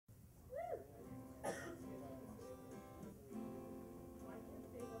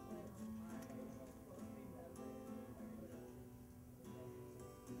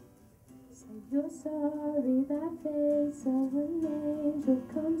You're sorry, that face of an angel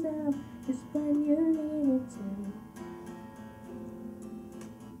comes out just when you need it to.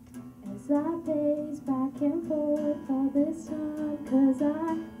 As I pace back and forth all this time, 'cause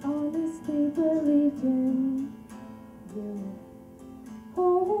I honestly believed in you.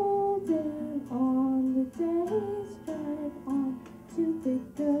 Holding on, the days drag on. Too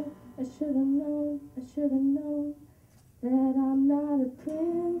big girl, I should've known that I'm not a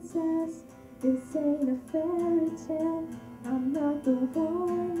princess. This ain't a fairy tale. I'm not the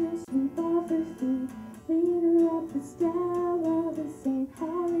one you sweep off her feet, lead her up the stairwell. This ain't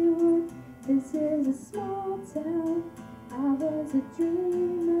Hollywood, this is a small town. I was a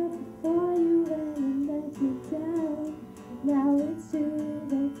dreamer before you went and let me down. Now it's too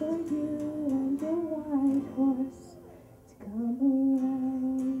late for you and your white horse to come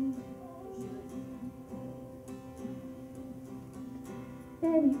around.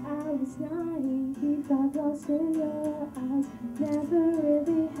 Baby, I was naive, got lost in your eyes, never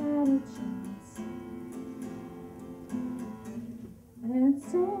really had a chance. I had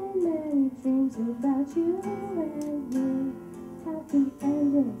so many dreams about you and me, happy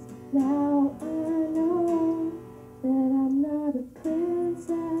endings. Now I know that I'm not a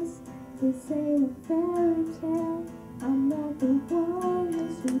princess, this ain't a fairy tale. I'm not the one who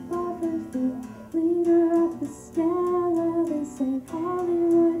sweep off her feet, lead her up the stairwell. This ain't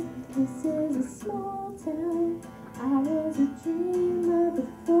Hollywood, this is a small town. I was a dreamer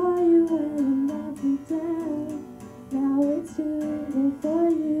before you went and knocked me down. Now it's too late for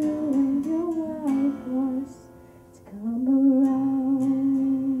you and your white horse to come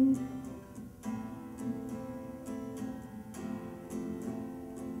around.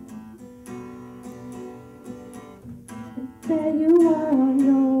 There you are on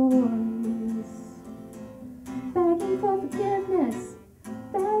your knees, begging for forgiveness,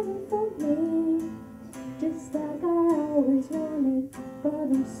 begging for me, just like I always wanted, but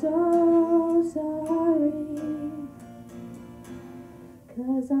I'm so sorry.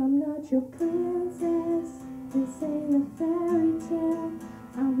 'Cause I'm not your princess, this ain't a fairy tale.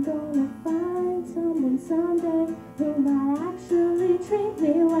 I'm gonna find someone someday who might actually treat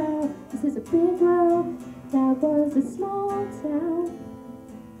me well. This is a big world, that was a small town.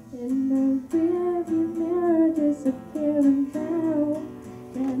 In the rearview mirror, disappearing now.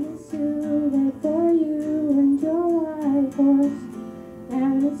 And it's too late for you and your white horse.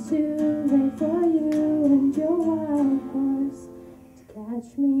 And it's too late for you and your white horse to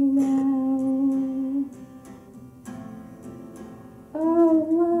catch me now. Oh,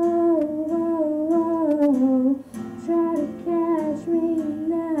 oh, oh, oh, try to catch me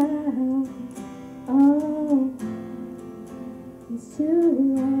now. Oh, it's too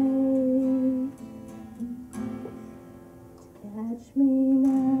late to catch me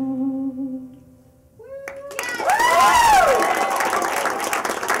now.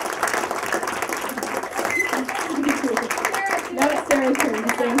 Now it's Sara's turn to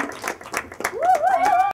sing.